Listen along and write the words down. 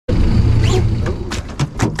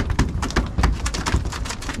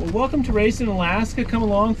welcome to Racing Alaska. Come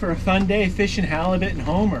along for a fun day fishing halibut and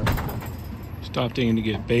Homer. Stopped in to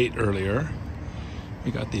get bait earlier.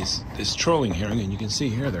 We got this trolling herring, and you can see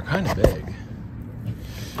here they're kind of big.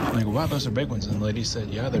 I'm like, wow, those are big ones. And the lady said,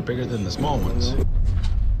 yeah, they're bigger than the small ones. So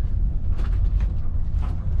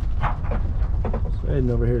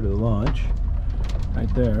heading over here to the launch,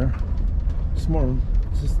 right there. This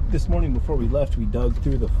morning before we left, we dug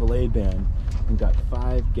through the fillet bin and got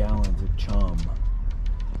 5 gallons of chum.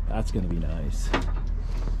 That's gonna be nice.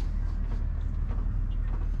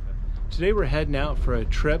 Today we're heading out for a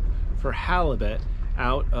trip for halibut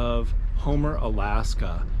out of Homer,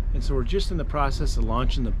 Alaska. And so we're just in the process of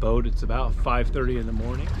launching the boat. It's about 5:30 in the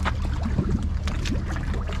morning.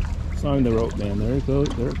 Sawing the rope, man. There it goes.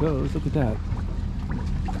 There it goes. Look at that.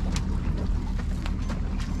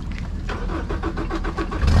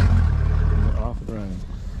 Off and running.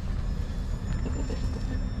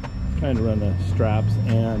 Trying to run the straps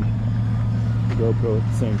and the GoPro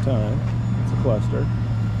at the same time. It's a cluster.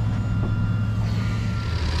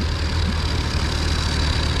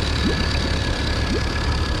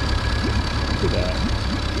 Look at that.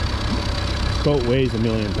 This boat weighs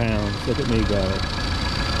 1,000,000 pounds. Look at me go.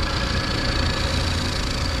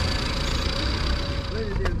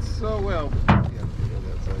 They did so well.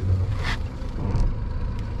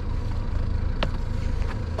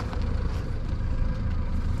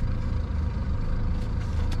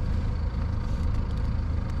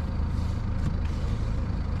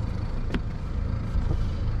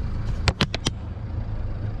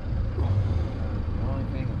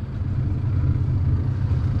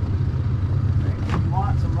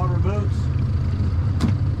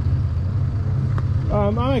 I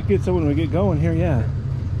might get some when we get going here, yeah.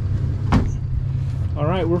 All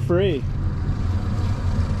right, we're free.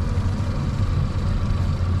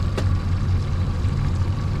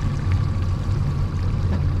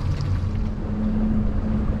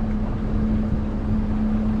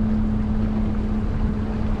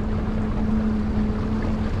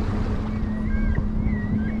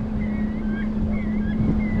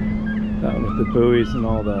 That one with the buoys and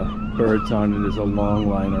all the birds on it is a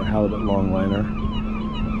longliner, halibut longliner.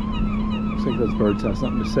 I think those birds have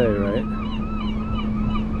something to say, right?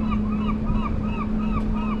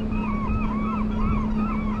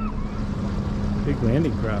 Big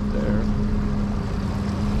landing craft there.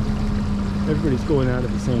 Everybody's going out at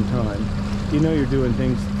the same time. You know you're doing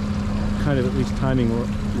things kind of at least timing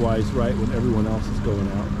wise right when everyone else is going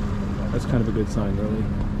out. That's kind of a good sign, really.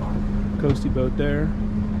 Coastie boat there.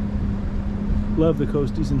 Love the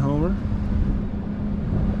Coasties in Homer.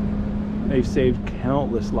 They've saved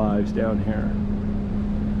countless lives down here,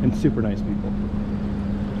 and super nice people.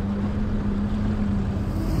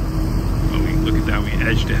 Oh, look at that, we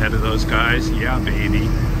edged ahead of those guys. Yeah, baby,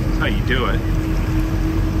 that's how you do it.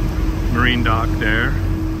 Marine dock there.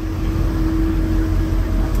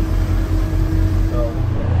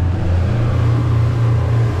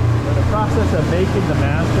 We're in the process of making the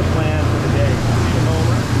master plan for the day. In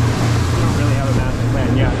Homer, we don't really have a master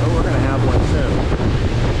plan yet, but we're going to have one soon.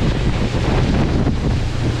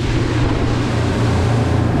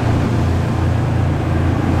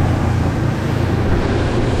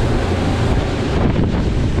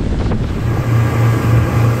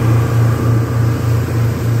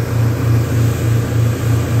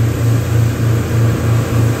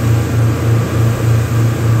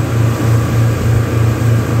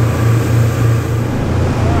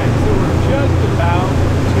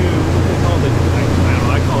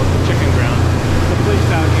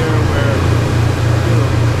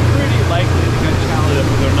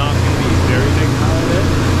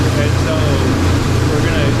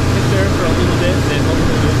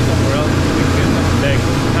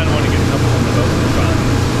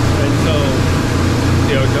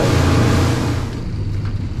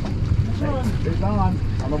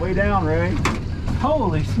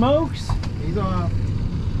 Holy smokes! He's on.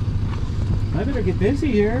 I better get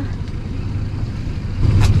busy here.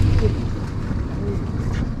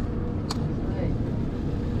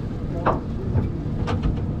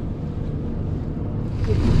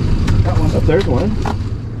 That one's up. There's one.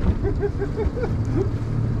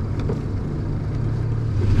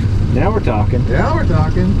 Now we're talking. Now we're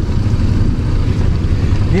talking.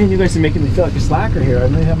 Man, you guys are making me feel like a slacker here. I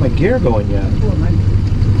don't even have my gear going yet.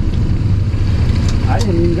 I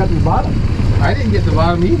didn't even get to the bottom. I didn't get to the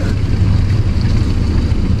bottom either.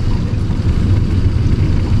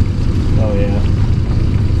 Oh yeah.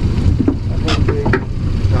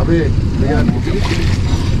 How big?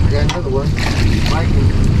 I got another one. Mikey.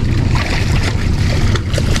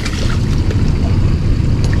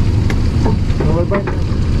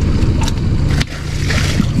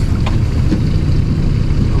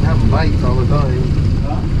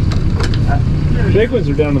 big ones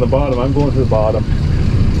are down to the bottom. I'm going to the bottom.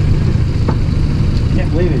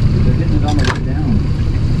 Can't believe it. They're hitting it on the way down.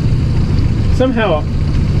 Somehow,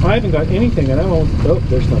 I haven't got anything, and I'm almost, oh,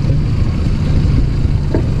 there's nothing.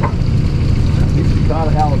 At least we caught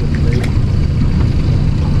a halibut today.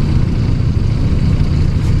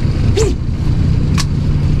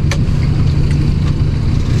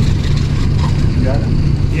 You got it?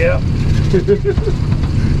 Yep.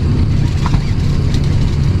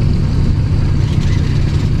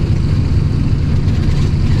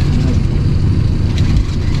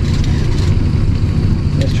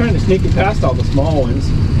 I was trying to sneak it past all the small ones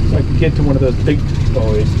so I could get to one of those big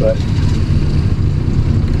boys, but I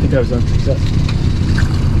think I was unsuccessful.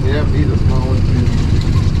 Yeah, he's a small one too.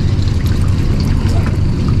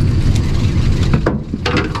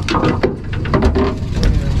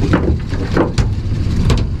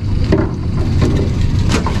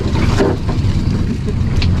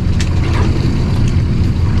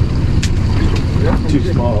 Too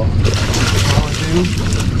small.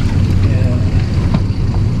 Yeah.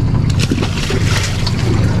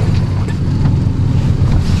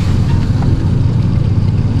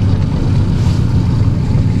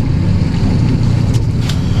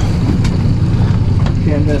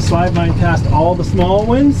 Okay, I'm going to slide mine past all the small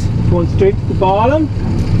ones, going straight to the bottom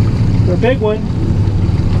for a big one.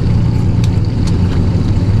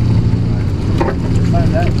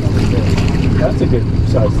 That's a good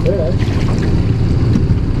size fish.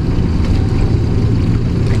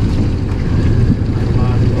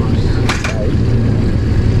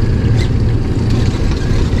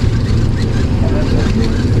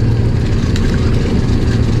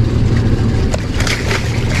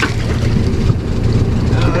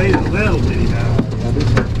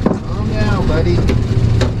 Calm down, buddy.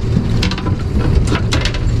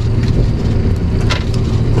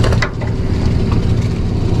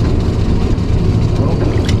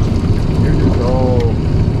 You're just all.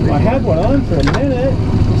 I had one on for a minute.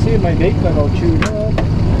 See if my bait got all chewed up.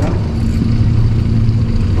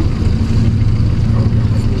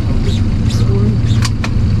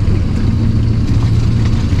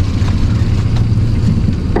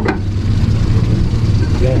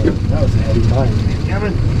 Dang, that was a heavy bite.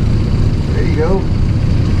 Kevin, there you go.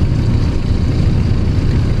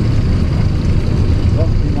 Oh,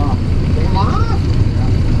 came off. Come on.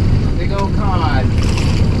 Big old cod.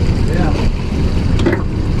 Yeah.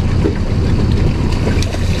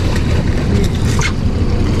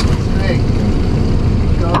 Snake.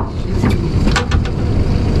 Go shoot.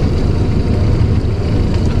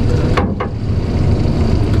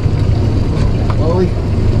 Slowly.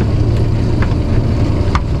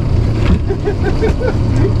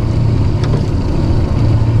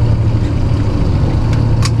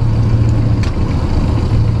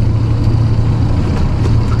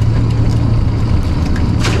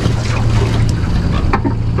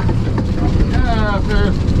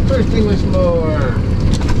 First English mower.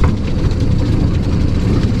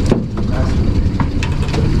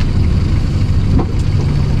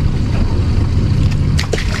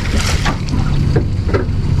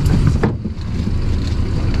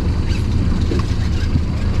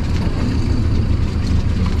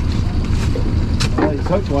 Well, he's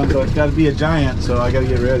hooked one, so it's got to be a giant, so I got to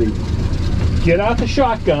get ready. Get out the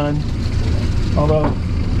shotgun. Although,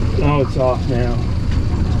 oh, it's off now.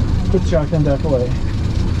 Put the shotgun back away.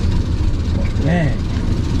 Dang.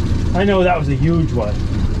 I know that was a huge one.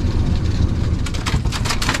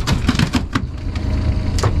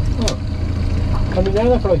 Oh. I've been down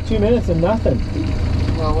there for like 2 minutes and nothing.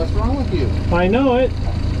 Well, what's wrong with you? I know it.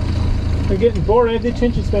 They're getting bored. I have the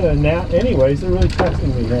intention to spend a nap anyways. They're really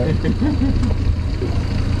testing me here.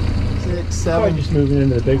 6, Probably 7. just moving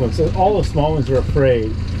into the big ones. So all the small ones are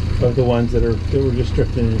afraid of the ones that were just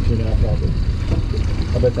drifting into now, probably.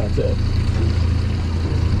 I bet that's it.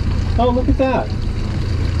 Oh, look at that.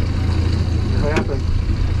 What happened?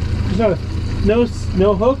 There's not a,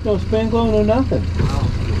 no hook, no spin glow, no nothing. Oh.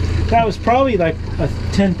 That was probably like a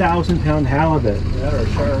 10,000 pound halibut. That or a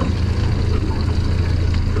shark.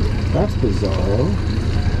 That's bizarre.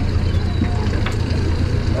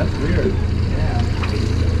 That's weird. Yeah.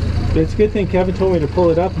 But it's a good thing Kevin told me to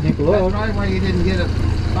pull it up and take a That's look. probably why you didn't get a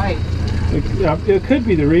bite. It could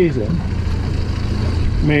be the reason.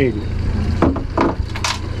 Maybe.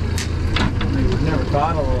 We've never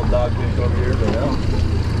caught a little dogfish over here, but hell.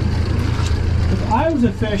 If I was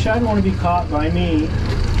a fish, I'd want to be caught by me.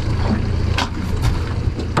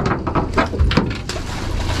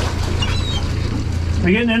 Are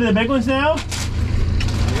we getting into the big ones now? I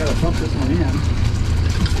gotta pump this one in.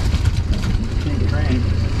 Can't crank.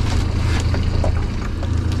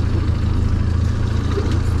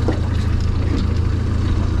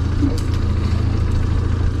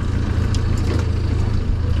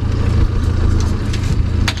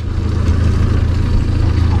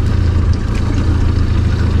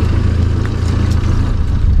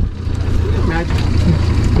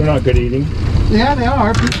 not good eating. Yeah, they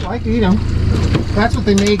are. People like to eat them. That's what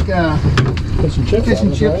they make Fish and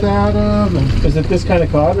chips, out of. And Is it this kind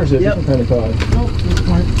of cod or is it a different kind of cod? nope, this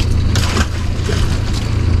one.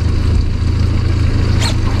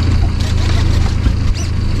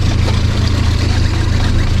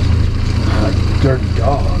 Dirty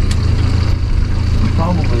dog.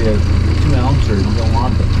 Probably a 2 ouncer. You don't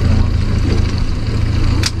want the 2 ounce.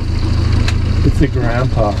 It's the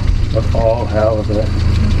grandpa of all halibut.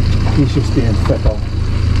 He's just being fickle.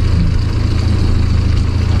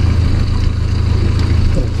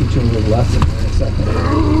 I'll teach him a little lesson in a second.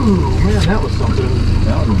 Ooh, man, that was something.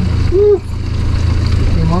 That one. Woo. It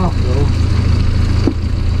came off though.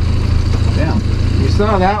 Damn. You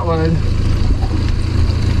saw that one.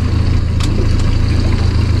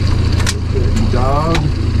 Dirty dog.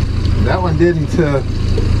 That one didn't.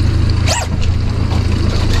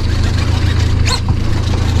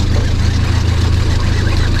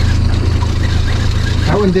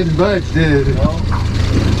 That one didn't budge, did it? No. I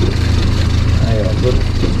have a little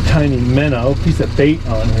tiny minnow, piece of bait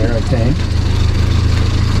on here, I think.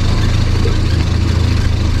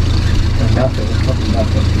 And nothing,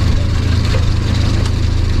 nothing.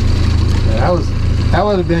 Yeah, that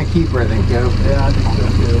would have been a keeper, I think, Kev. Yeah, I think so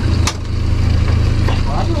too.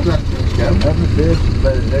 Well, I know that's good, Kev. That's a fish,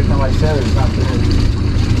 but every time I said it, it's not fish.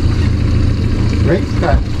 Rake's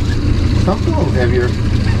got something a little heavier,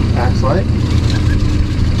 acts like.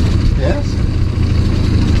 Yes.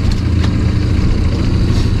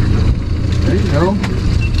 There you go.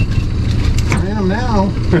 Trying them now.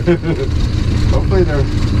 Hopefully they're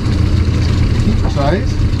keeper size.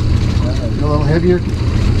 A little heavier.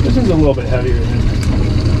 This one's a little bit heavier than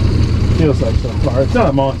it feels like so far. It's not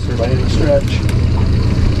a monster by any stretch.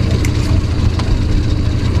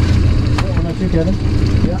 Oh, not you, Kevin?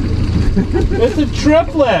 Yeah. It's a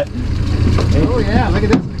triplet! Oh yeah, look at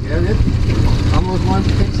this one, Kev. It almost wants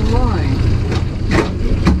to take some line.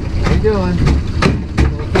 How you doing?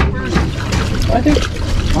 Little keepers? I think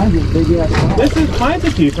Mine's a big ass one. this is mine's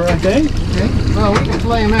a keeper, I think. Okay. Well, we can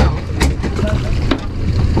play them out.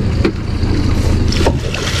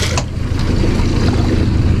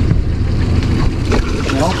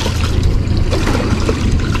 No?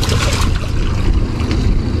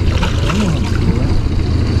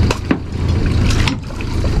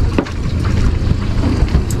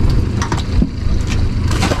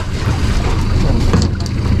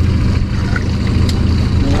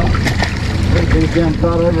 Biggest damn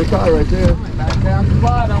cod I ever caught right there. Back down to the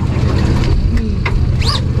bottom.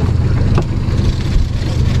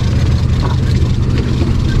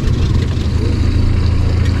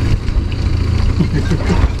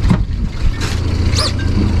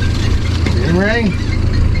 Getting ready?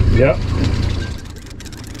 Yep. Yeah,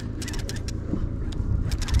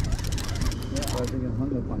 I think I'm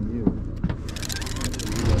hung up on you.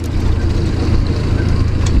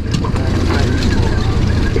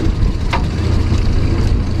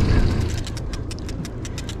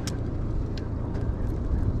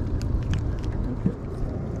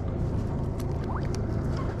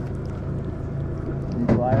 You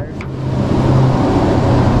pliers?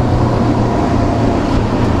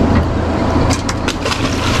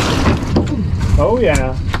 Oh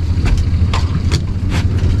yeah.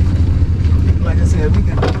 Like I said, we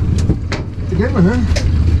can. It's a good one, huh?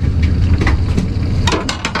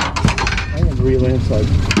 I'm gonna reel in so I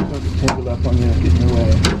don't get tangled up on you and get in your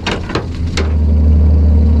way.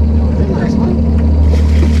 Nice one.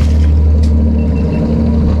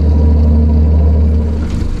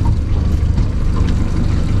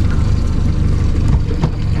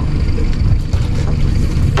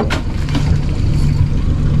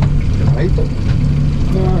 Right?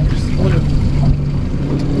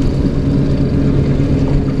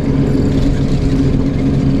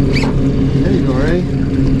 There you go, Ray.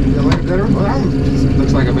 You like a better one? Well, that one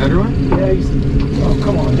looks like a better one. Yeah, oh,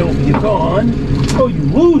 come on, don't be gone. Oh, you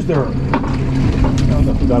loser. I don't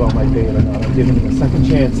know if he got all my bait or not. I'm giving him a second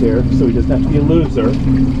chance here so he doesn't have to be a loser. Come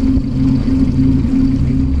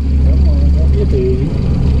on, don't be a baby.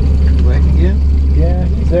 Black again? Yeah,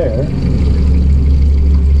 he's there.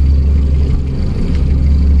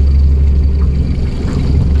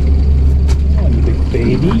 Come on, you big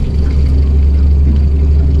baby.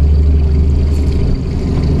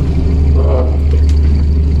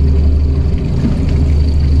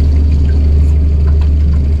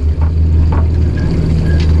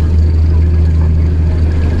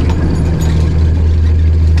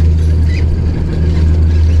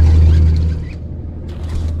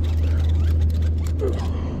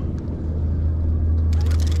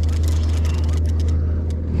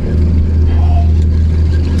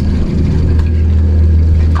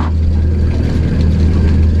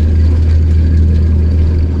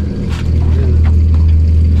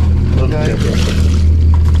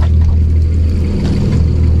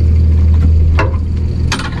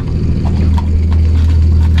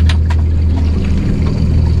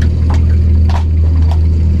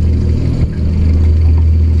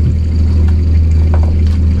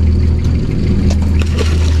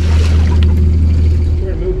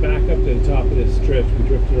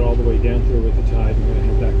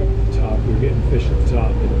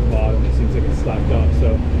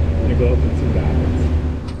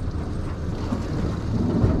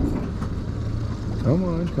 Come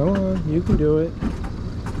on, come on. You can do it.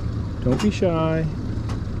 Don't be shy.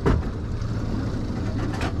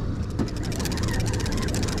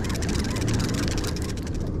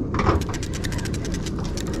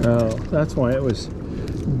 Oh, that's why it was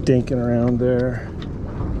dinking around there.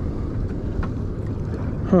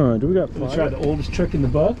 Huh, do we got to try the oldest trick in the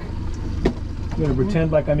book? I'm gonna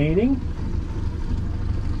pretend like I'm eating.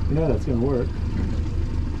 You know that's gonna work.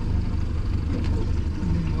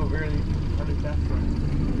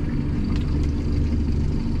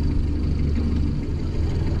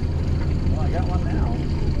 Well, I got one now.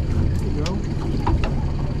 There you go.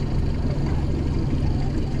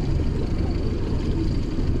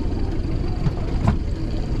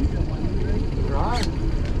 Right.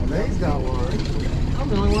 May's got one. I'm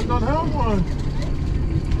the only one that don't have one.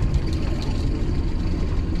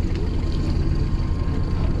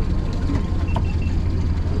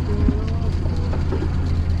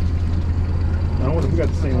 I wonder if we got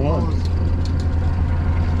the same one.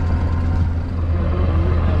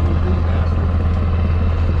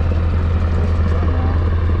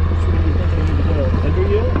 Which one do you think I need to go? Tender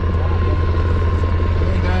yield?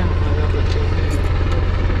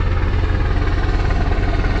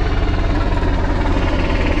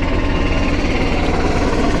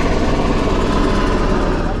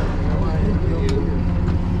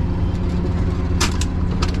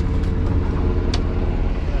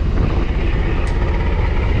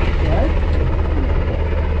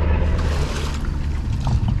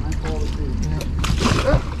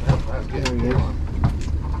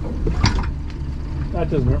 That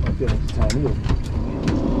doesn't hurt my feelings a ton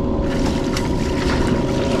either.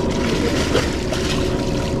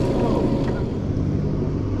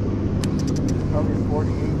 Probably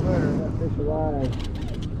 48 footer. That fish alive.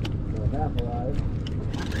 Or half alive.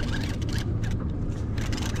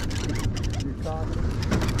 You're talking.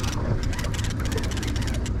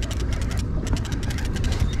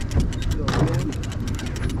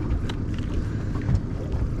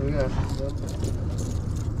 Yeah.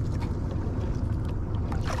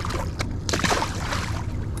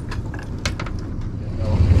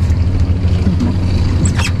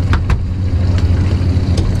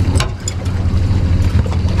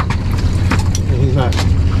 He's not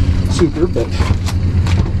super, but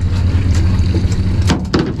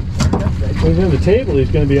When he's on the table, he's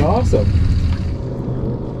going to be awesome.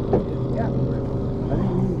 yeah, I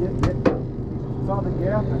think you can get saw the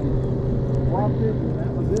gap and walked it, and that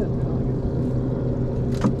was it.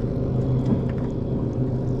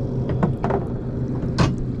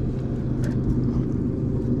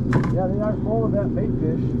 Yeah, they are full of that bait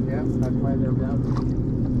fish. Yeah, that's why they're down.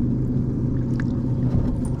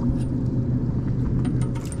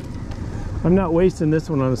 I'm not wasting this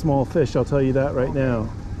one on a small fish, I'll tell you that right now.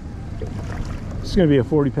 It's going to be a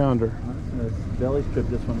 40-pounder. I'm just gonna belly strip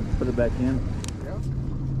this one and put it back in.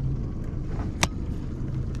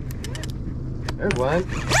 There's one.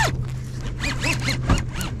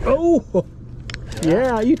 Oh!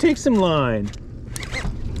 Yeah, you take some line.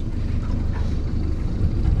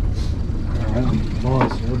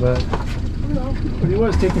 Monster, but But he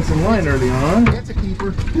was taking some line early on. that's a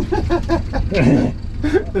keeper.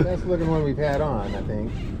 Best looking one we've had on, I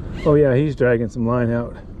think. Oh yeah, he's dragging some line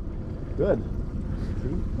out. Good. See,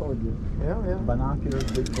 told you. Yeah, yeah. Binoculars,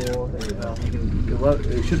 big bull.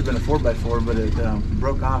 It should have been a 4x4, but it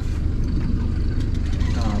broke off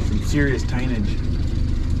some serious tonnage.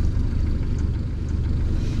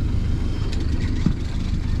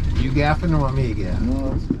 You gaffing or want me to gaff?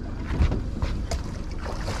 No,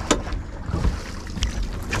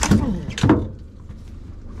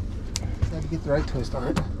 Got to get the right twist on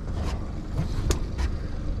it.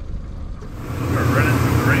 We're running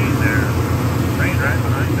through the rain there. Rain right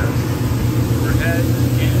behind us. We're heading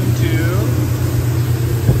into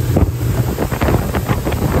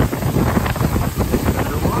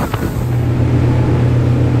underwater.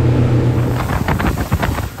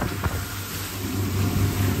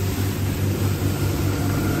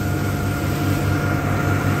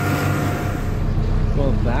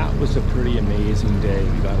 Well, that was a pretty amazing day.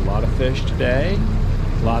 We got a lot of fish today,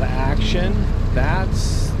 a lot of action.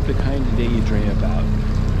 That's the kind of day you dream about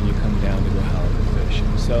when you come down to go halibut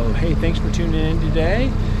fishing. So, hey, thanks for tuning in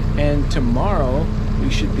today. And tomorrow, we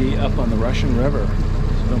should be up on the Russian River.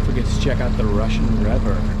 So don't forget to check out the Russian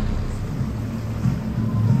River.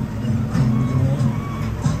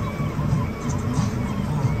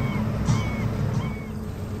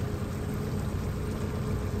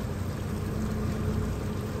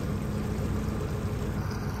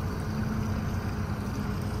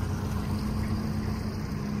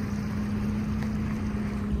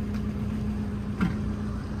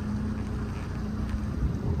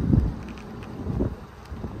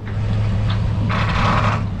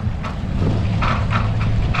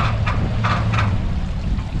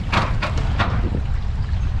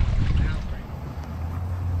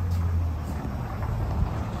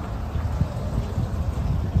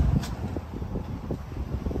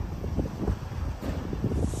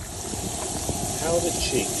 halibut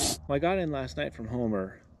cheeks. Well, I got in last night from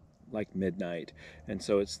Homer like midnight, and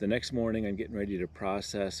so it's the next morning. I'm getting ready to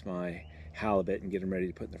process my halibut and get them ready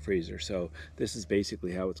to put in the freezer. So this is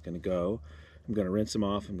basically how it's going to go. I'm going to rinse them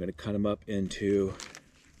off. I'm going to cut them up into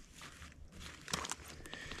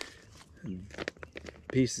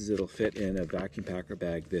pieces that'll fit in a vacuum packer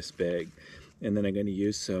bag this big, and then I'm going to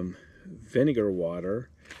use some vinegar water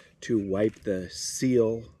to wipe the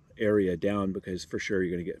seal area down, because for sure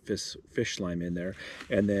you're going to get fish slime in there,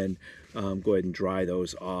 and then go ahead and dry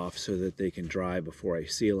those off so that they can dry before I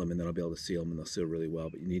seal them, and then I'll be able to seal them, and they'll seal really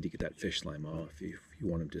well. But you need to get that fish slime off if you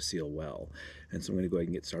want them to seal well. And so I'm going to go ahead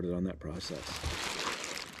and get started on that process.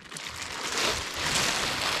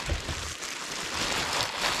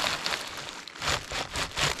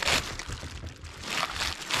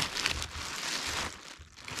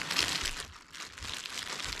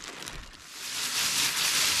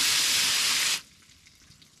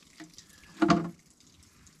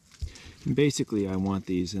 And basically, I want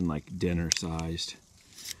these in like dinner-sized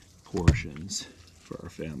portions for our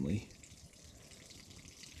family.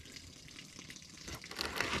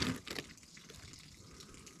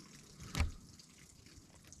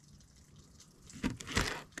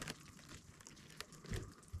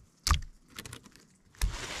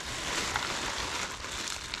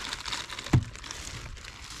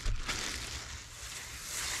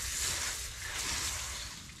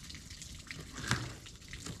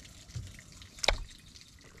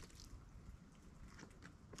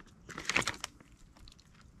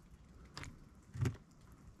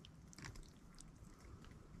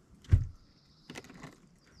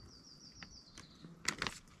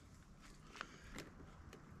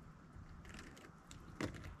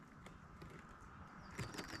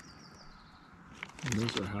 And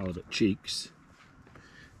those are halibut cheeks.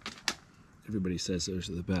 Everybody says those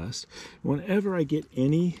are the best. Whenever I get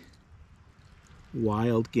any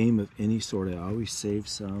wild game of any sort, I always save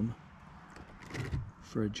some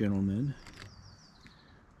for a gentleman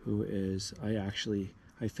who is, I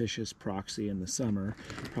fish as proxy in the summer.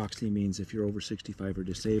 Proxy means if you're over 65 or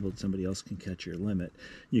disabled, somebody else can catch your limit.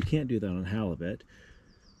 You can't do that on halibut,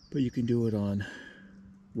 but you can do it on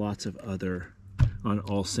lots of other, on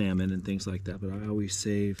all salmon and things like that. But I always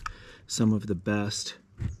save some of the best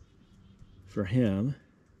for him,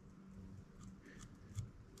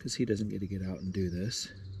 because he doesn't get to get out and do this.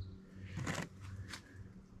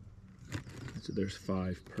 So there's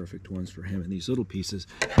 5 perfect ones for him, and these little pieces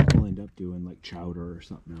we'll end up doing like chowder or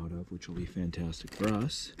something out of, which will be fantastic for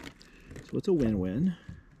us. So it's a win-win.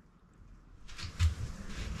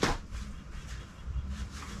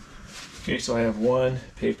 Okay, so I have one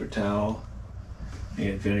paper towel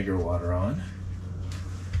and vinegar water on.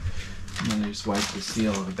 And then I just wipe the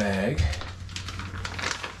seal of the bag.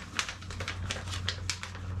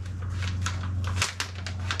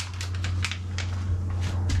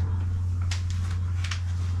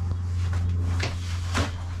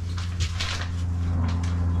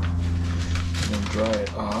 Dry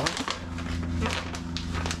it off.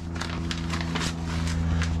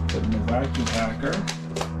 Put it in the vacuum packer.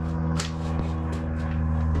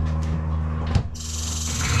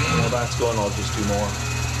 While that's going, I'll just do more.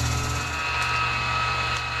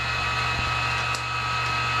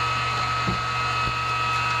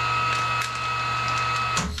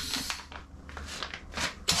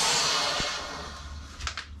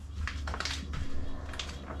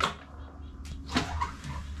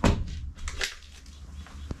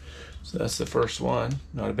 So that's the first one.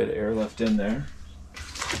 Not a bit of air left in there.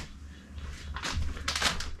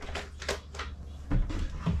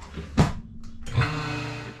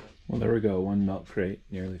 Well, there we go. One milk crate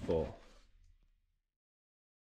nearly full.